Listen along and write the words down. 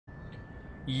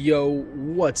Yo,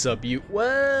 what's up,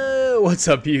 what's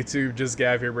up, YouTube?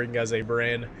 JustGav here, bringing you guys a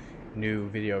brand new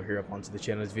video here up onto the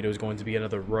channel. This video is going to be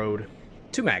another road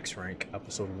to max rank,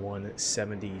 episode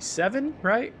 177,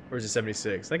 right? Or is it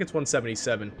 76? I think it's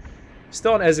 177.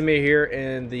 Still on Ezime here,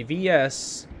 and the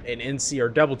VS and NC are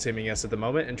double teaming us at the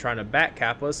moment and trying to back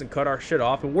cap us and cut our shit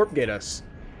off and warp gate us.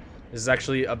 This is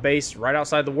actually a base right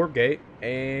outside the warp gate,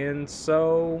 and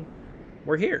so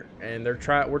we're here, and we're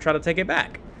trying to take it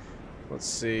back. Let's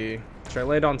see. Should I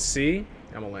land on C?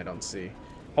 I'm gonna land on C.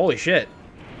 Holy shit.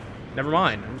 Never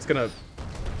mind. I'm just gonna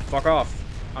fuck off.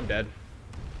 I'm dead.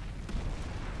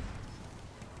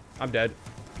 I'm dead.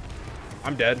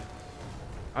 I'm dead.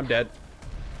 I'm dead.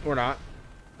 Or not.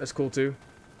 That's cool too.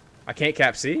 I can't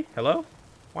cap C? Hello?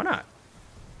 Why not?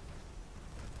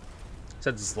 It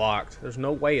says it's locked. There's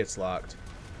no way it's locked.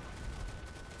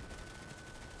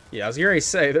 Yeah, I was gonna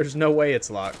say, there's no way it's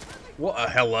locked. What?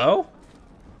 Hello?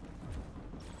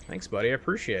 Thanks, buddy. I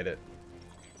appreciate it.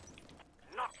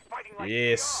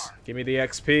 Yes. Give me the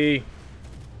XP.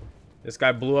 This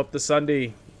guy blew up the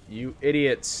Sunday. You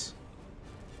idiots.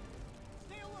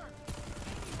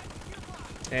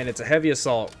 And it's a heavy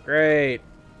assault. Great.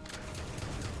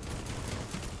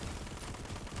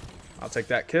 I'll take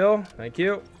that kill. Thank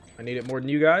you. I need it more than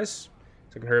you guys,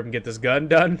 so I can hurry up and get this gun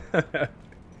done.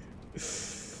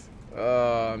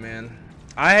 Oh, man.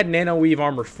 I had nano weave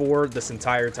armor 4 this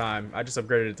entire time. I just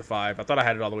upgraded it to 5. I thought I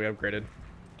had it all the way upgraded,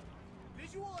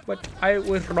 but I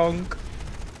was wrong.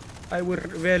 I was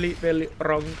very, very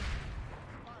wrong.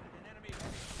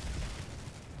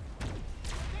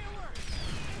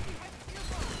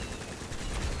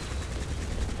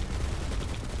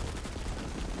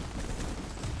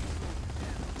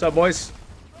 What's up, boys?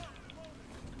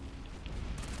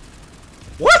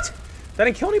 What? That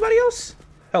didn't kill anybody else?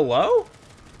 Hello?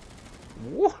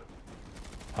 What?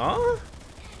 Huh?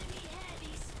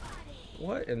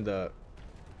 What in the...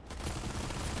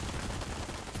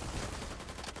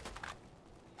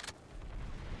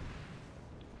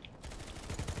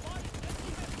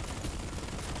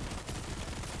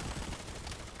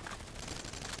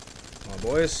 Come on,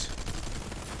 boys.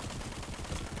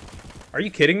 Are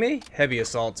you kidding me? Heavy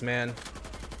assaults, man.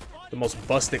 The most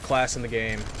busted class in the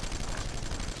game.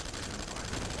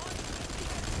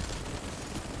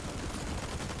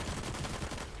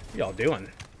 What y'all doing?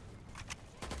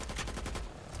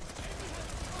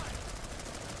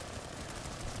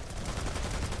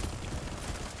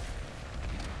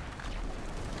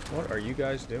 What are you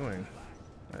guys doing?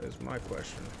 That is my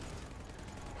question.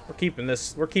 We're keeping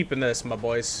this. We're keeping this, my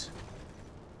boys.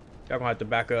 Y'all gonna have to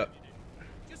back up.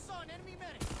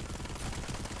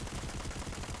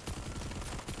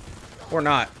 Or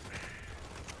not.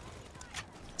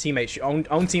 Teammate, own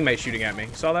teammate shooting at me.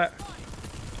 You saw that?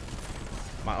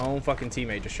 My own fucking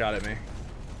teammate just shot at me.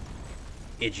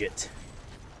 Idiot.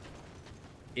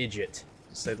 Idiot,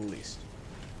 to say the least.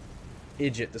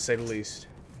 Idiot, to say the least.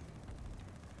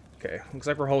 Okay, looks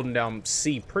like we're holding down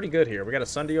C pretty good here. We got a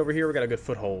Sunday over here. We got a good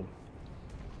foothold.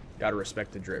 Gotta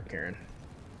respect the drip, Karen.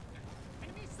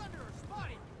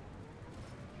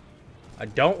 I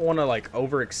don't want to like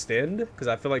overextend because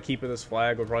I feel like keeping this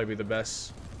flag would probably be the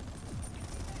best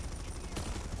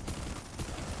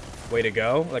way to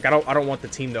go. Like I don't want the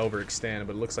team to overextend,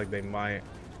 but it looks like they might.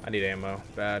 I need ammo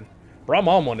bad. Bro, I'm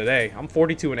on one today. I'm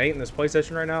 42-8 in this play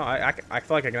session right now. I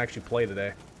feel like I can actually play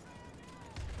today.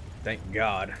 Thank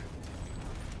God.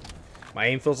 My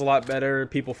aim feels a lot better.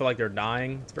 People feel like they're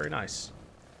dying. It's very nice.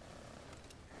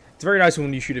 It's very nice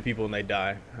when you shoot at people and they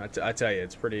die. I tell you,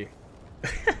 it's pretty.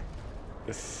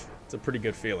 It's a pretty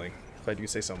good feeling, if I do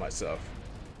say so myself.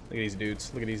 Look at these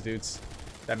dudes. Look at these dudes.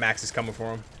 That max is coming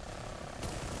for them.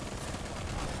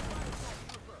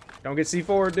 Don't get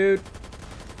C4, dude.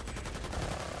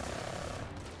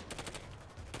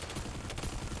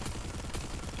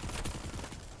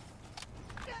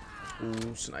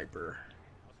 Ooh, sniper.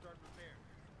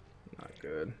 Not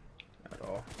good at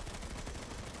all.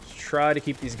 Let's try to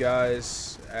keep these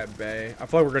guys at bay. I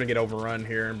feel like we're going to get overrun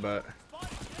here, but...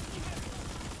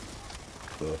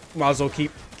 might as well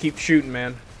keep shooting,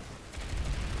 man.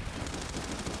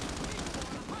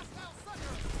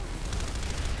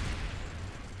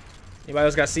 Anybody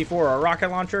else got C4 or a rocket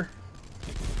launcher?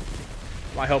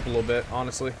 Might help a little bit,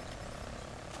 honestly.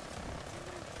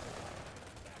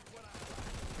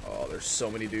 Oh, there's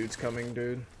so many dudes coming,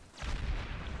 dude.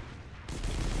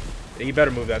 Yeah, you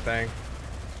better move that thing.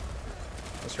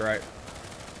 That's right.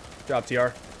 Good job,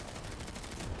 TR.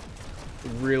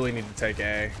 We really need to take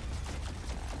A.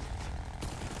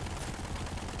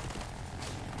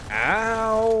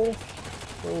 Ow!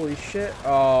 Holy shit.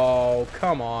 Oh,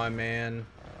 come on, man.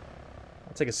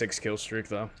 I'll take a 6-kill streak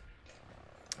though.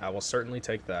 I will certainly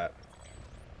take that.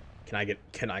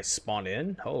 Can I spawn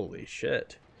in? Holy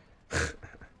shit. Why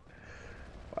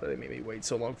do they make me wait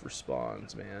so long for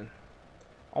spawns, man?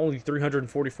 Only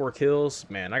 344 kills?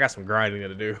 Man, I got some grinding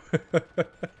to do.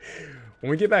 When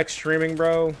we get back streaming,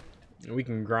 bro, and we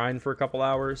can grind for a couple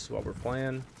hours while we're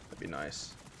playing, that'd be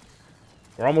nice.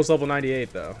 We're almost level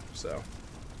 98 though, so.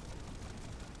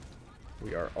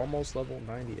 We are almost level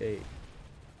 98.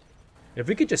 If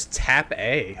we could just tap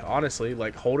A, honestly,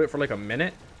 like hold it for like a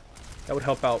minute, that would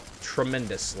help out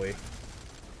tremendously.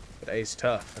 But A's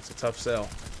tough. That's a tough sell.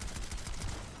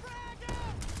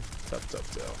 Tough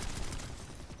sell.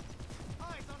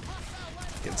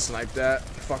 Getting sniped at.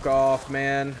 Fuck off,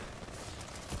 man.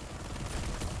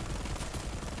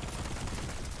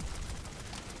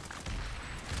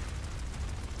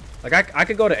 Like, I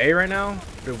could go to A right now,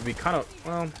 but it would be kind of,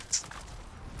 well,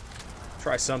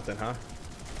 try something, huh?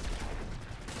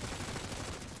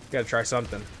 Gotta try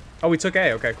something. Oh, we took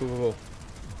A. Okay, cool.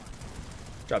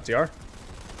 Job, TR.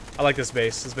 I like this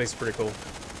base. This base is pretty cool.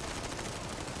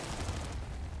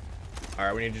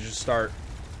 Alright, we need to just start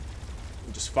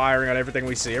just firing on everything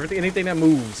we see. Anything that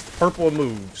moves. Purple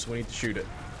moves. We need to shoot it.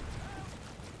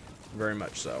 Very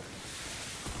much so.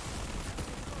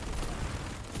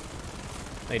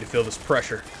 I need to feel this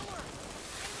pressure.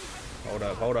 Hold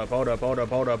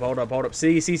up.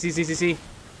 See.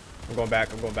 I'm going back.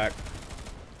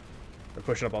 They're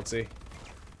pushing up on C.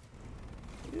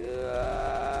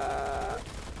 Yeah.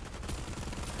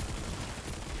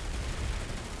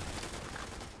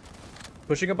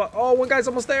 Pushing up on... Oh, one guy's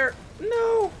almost there.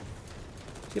 No.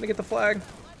 He's gonna get the flag.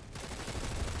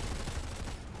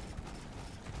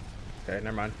 Okay,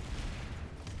 never mind.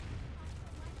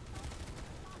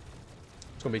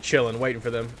 It's gonna be chilling, waiting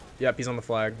for them. Yep, he's on the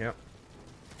flag. Yep.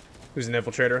 Who's an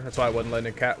infiltrator? That's why I wasn't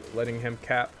letting him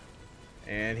cap.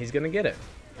 And he's gonna get it.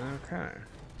 Okay.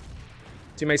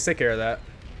 Teammates, take care of that.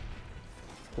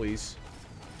 Please.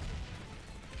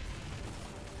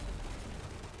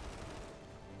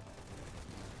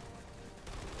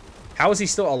 How is he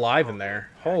still alive in there?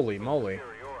 Holy moly.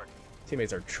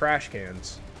 Teammates are trash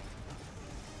cans.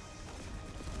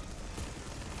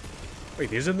 Wait,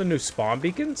 these are the new spawn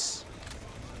beacons?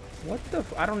 What the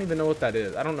I don't even know what that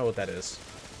is. I don't know what that is.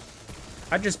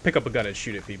 I'd just pick up a gun and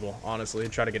shoot at people, honestly,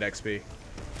 and try to get XP.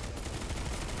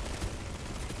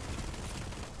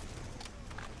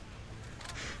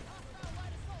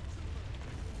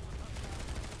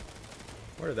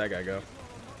 Where did that guy go?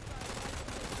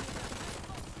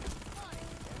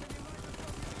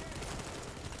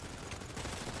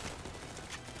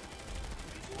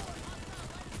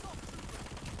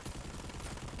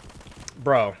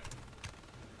 Bro.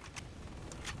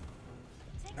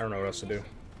 I don't know what else to do.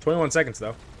 21 seconds, though.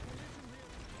 Look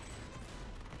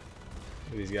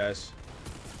at these guys.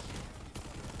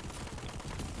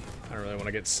 I don't really want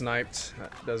to get sniped.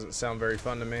 That doesn't sound very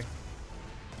fun to me.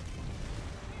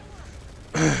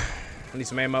 I need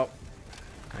some ammo.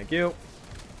 Thank you.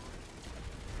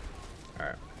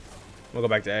 Alright. We'll go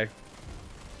back to A.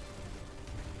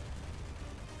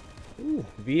 Ooh,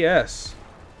 VS.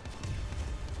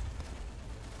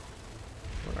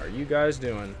 What are you guys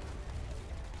doing?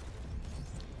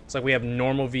 It's like we have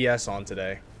normal VS on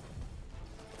today.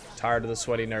 Tired of the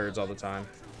sweaty nerds all the time.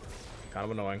 Kind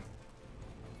of annoying.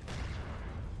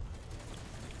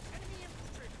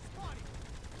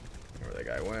 Where that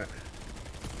guy went.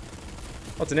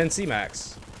 Oh, it's an NC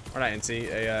max. Or not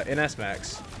NC, a NS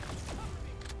max.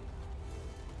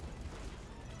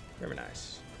 Very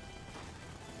nice.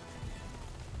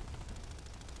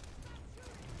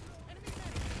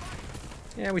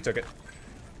 Yeah, we took it.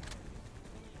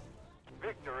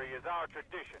 Victory is our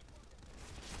tradition.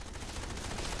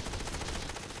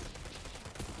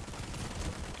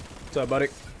 What's up, buddy?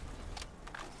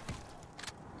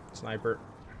 Sniper.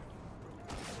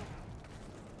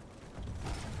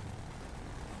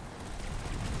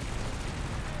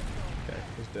 Okay,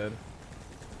 he's dead.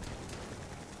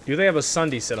 Do they have a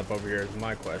Sunday set up over here is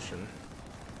my question.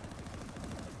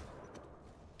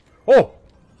 Oh!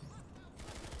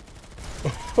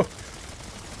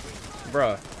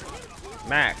 Bruh.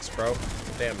 Max, bro.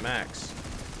 Damn Max.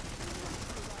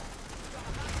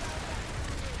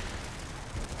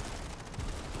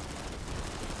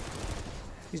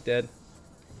 He's dead.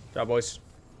 Job, boys.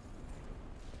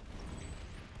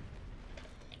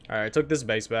 Alright, I took this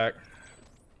base back.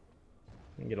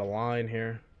 Get a line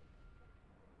here.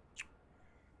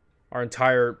 Our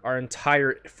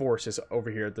entire force is over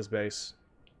here at this base.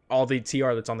 All the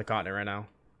TR that's on the continent right now.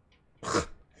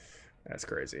 That's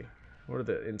crazy. What are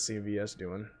the NCVS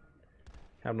doing?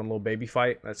 Having a little baby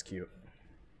fight? That's cute.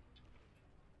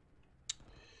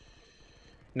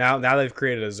 Now they've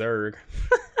created a Zurg.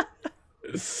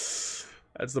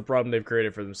 That's the problem they've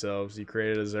created for themselves. You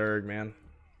created a Zurg, man.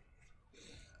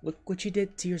 Look what you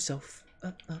did to yourself.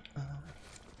 And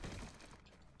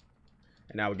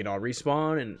now we can all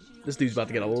respawn, and this dude's about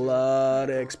to get a lot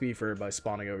of XP for by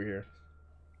spawning over here.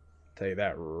 I'll tell you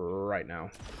that right now.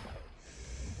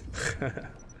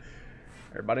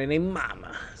 Everybody named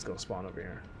Mama is gonna spawn over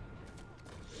here.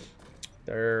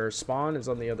 Their spawn is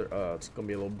on the other. It's gonna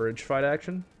be a little bridge fight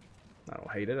action. I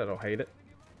don't hate it. I don't hate it.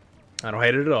 I don't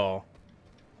hate it at all.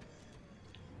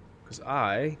 Because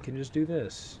I can just do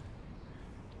this.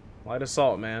 Light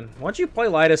Assault, man. Once you play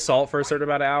Light Assault for a certain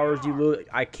amount of hours,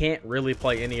 I can't really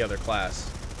play any other class.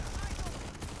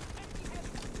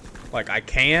 Like, I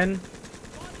can.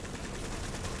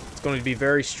 It's going to be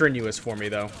very strenuous for me,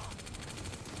 though.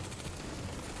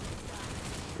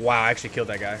 Wow, I actually killed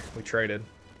that guy. We traded.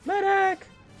 Medic!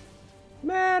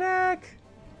 Medic!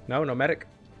 No, no medic.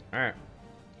 Alright.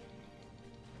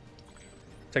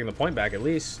 Taking the point back, at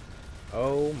least.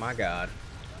 Oh, my God.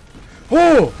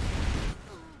 Whoa!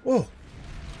 Whoa!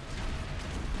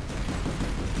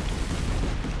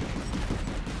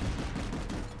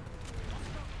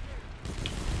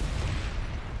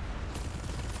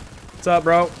 What's up,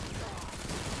 bro?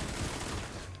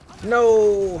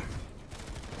 No!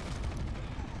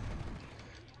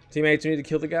 Teammates, we need to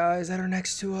kill the guys that are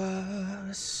next to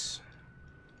us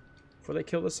before they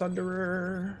kill the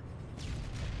Sunderer.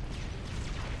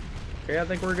 Okay, I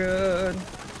think we're good.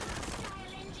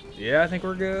 Yeah, I think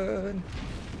we're good.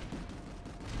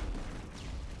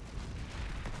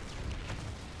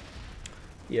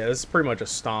 Yeah, this is pretty much a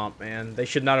stomp, man. They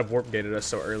should not have warp gated us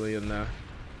so early in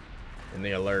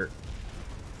the alert.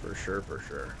 For sure, for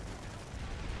sure.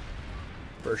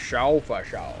 For sure, for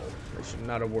sure. They should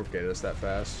not have warp gated us that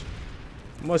fast.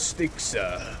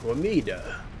 Mustixa,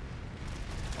 Wamida,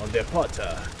 on the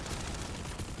Potter.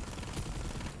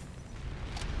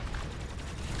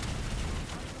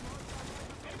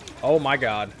 Oh my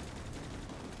God.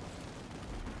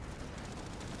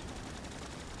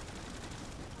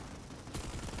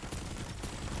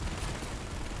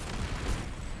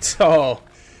 Oh,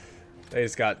 they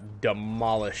just got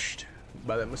demolished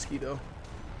by that mosquito.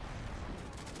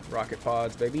 Rocket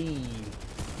pods, baby.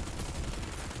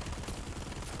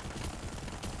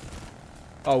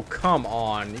 Oh, come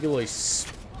on. You can really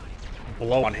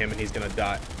blow on him and he's gonna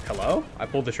die. Hello? I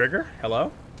pulled the trigger?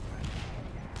 Hello?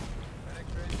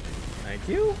 Thank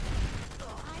you.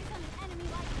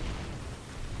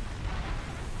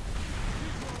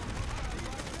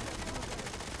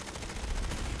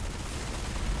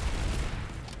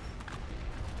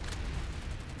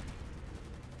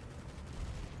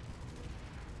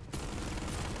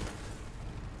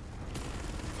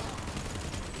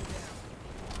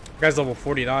 Guy's level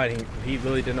 49. He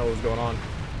really didn't know what was going on.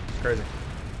 It's crazy.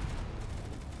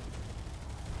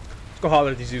 Let's go holler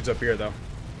at these dudes up here, though.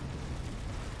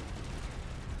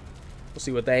 We'll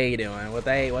see what they doing. What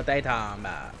they talking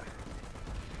about.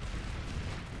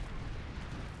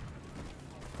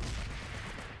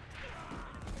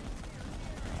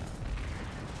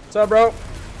 What's up, bro?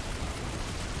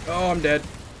 Oh, I'm dead.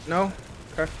 No?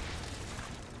 Okay.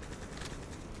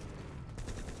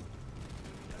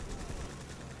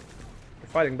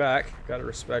 Fighting back, gotta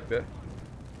respect it.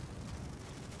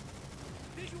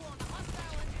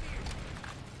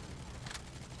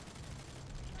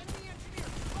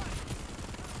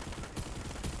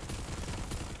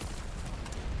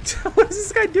 What is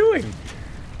this guy doing?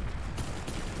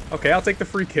 Okay, I'll take the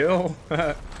free kill.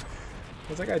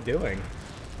 What's that guy doing?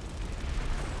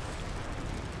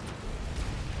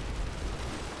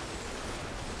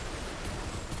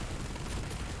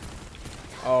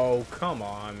 Oh, come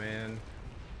on, man.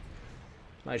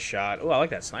 Nice shot. Oh, I like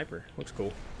that sniper. Looks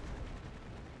cool.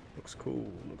 Looks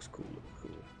cool. Looks cool. Looks cool.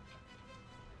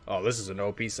 Oh, this is an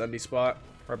OP Sunday spot.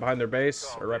 Right behind their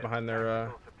base. Or right behind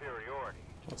their,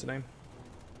 what's the name?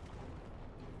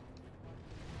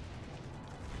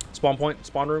 Spawn point?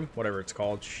 Spawn room? Whatever it's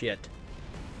called. Shit.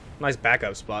 Nice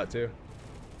backup spot, too.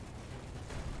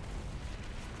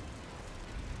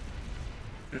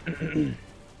 Hmm.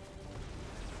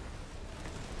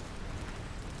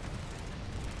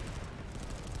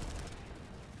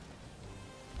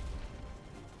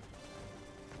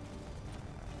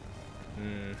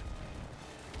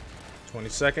 20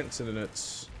 seconds and then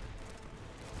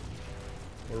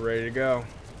we're ready to go.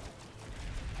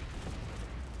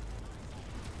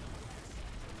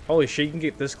 Holy shit, you can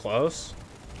get this close.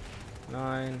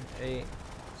 9, 8,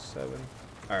 7.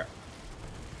 Alright.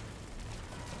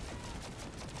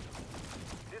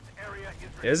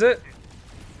 Is it?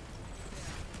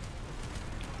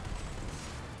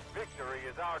 Victory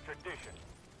is our tradition.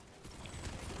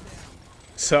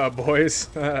 What's up, boys?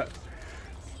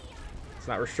 It's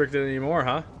not restricted anymore,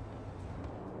 huh?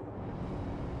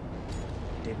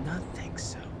 Did not think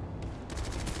so.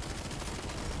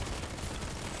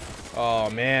 Oh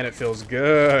man, it feels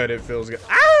good. It feels good.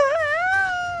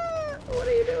 Ah! What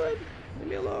are you doing? Leave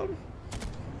me alone.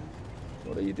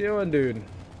 What are you doing, dude?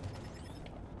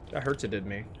 That hurts. It did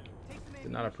me.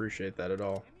 Did not appreciate that at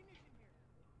all.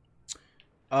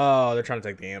 Oh, they're trying to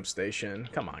take the amp station.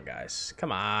 Come on, guys.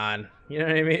 Come on. You know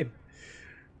what I mean?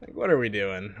 Like, what are we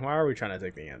doing? Why are we trying to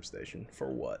take the amp station? For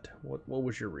what? What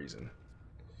was your reason?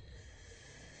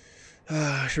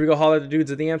 Should we go holler at the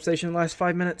dudes at the amp station in the last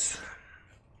 5 minutes?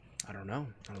 I don't know.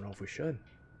 I don't know if we should.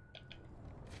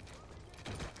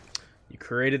 You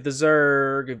created the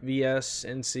Zurg, VS,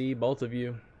 NC, both of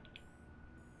you.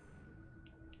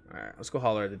 Alright, let's go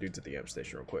holler at the dudes at the amp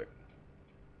station real quick.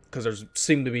 Because there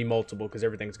seem to be multiple, because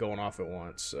everything's going off at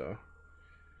once, so...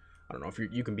 I don't know if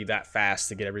you can be that fast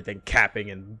to get everything capping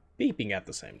and beeping at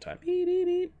the same time. Beep, beep,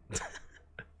 beep.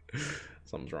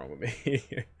 Something's wrong with me.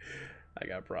 I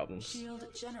got problems. Shield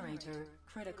generator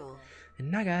critical.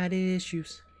 And I got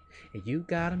issues. And you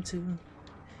got them too.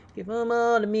 Give them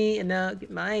all to me and I'll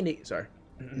get mine. Sorry.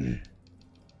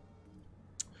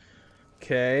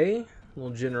 Okay.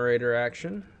 Little generator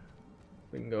action.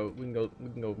 We can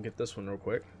go get this one real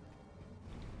quick.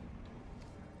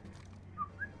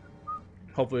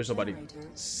 Hopefully there's nobody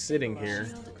sitting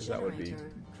here, because that would be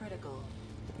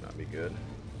not be good.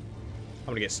 I'm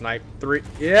gonna get sniped. 3.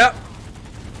 Yep.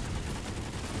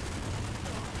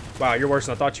 Wow, you're worse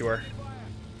than I thought you were.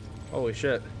 Holy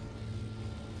shit.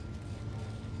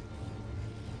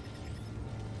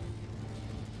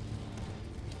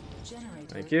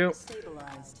 Thank you.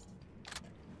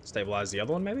 Stabilize the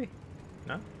other one, maybe?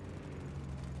 No?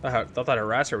 I thought that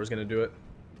harasser was gonna do it.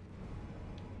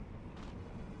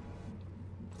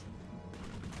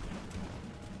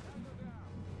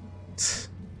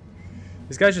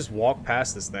 These guys just walk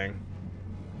past this thing.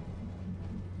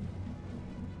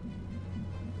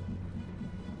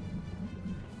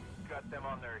 Got them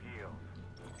on their heels.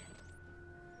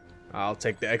 I'll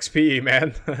take the XP,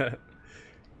 man.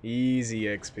 Easy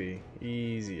XP.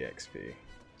 Easy XP.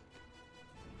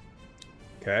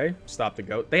 Okay, stop the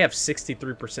goat. They have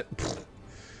 63%.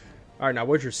 Alright, now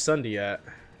where's your Sunday at?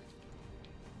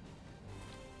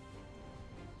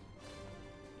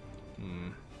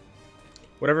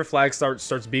 Whatever flag starts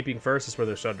beeping first is where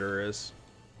their Sunder is.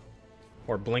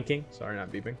 Or blinking. Sorry,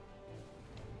 not beeping.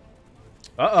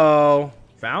 Uh-oh.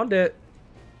 Found it.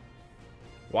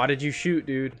 Why did you shoot,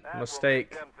 dude?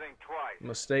 Mistake.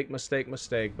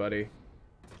 Mistake, buddy.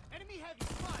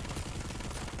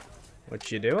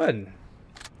 What you doing?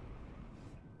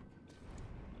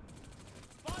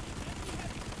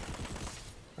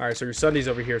 Alright, so your Sunday's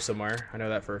over here somewhere. I know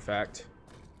that for a fact.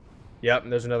 Yep,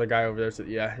 and there's another guy over there. So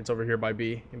yeah, it's over here by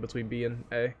B, in between B and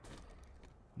A.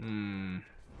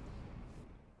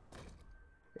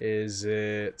 Is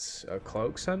it a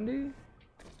cloak Sunday?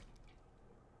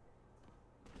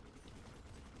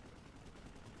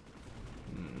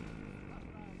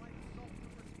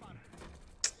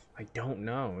 I don't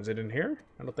know. Is it in here?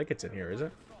 I don't think it's in here, is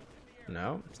it?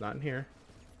 No, it's not in here.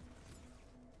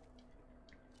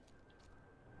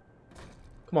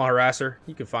 Come on, harasser.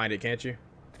 You can find it, can't you?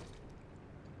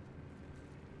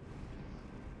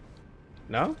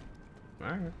 No?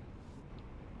 Alright.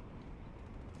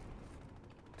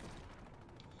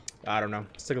 I don't know.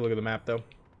 Let's take a look at the map, though.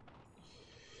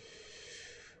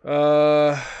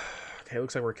 Okay,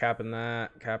 looks like we're capping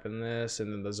that, capping this,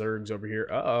 and then the Zurg's over here.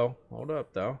 Uh-oh. Hold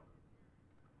up, though.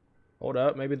 Hold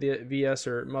up. Maybe the VS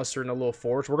are mustering a little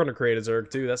force. We're going to create a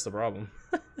Zurg, too. That's the problem.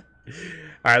 Alright,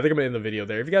 I think I'm going to end the video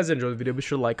there. If you guys enjoyed the video, be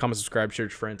sure to like, comment, subscribe, share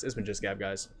with your friends. It's been JustGav,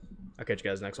 guys. I'll catch you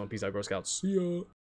guys next one. Peace out, Girl Scouts. See ya.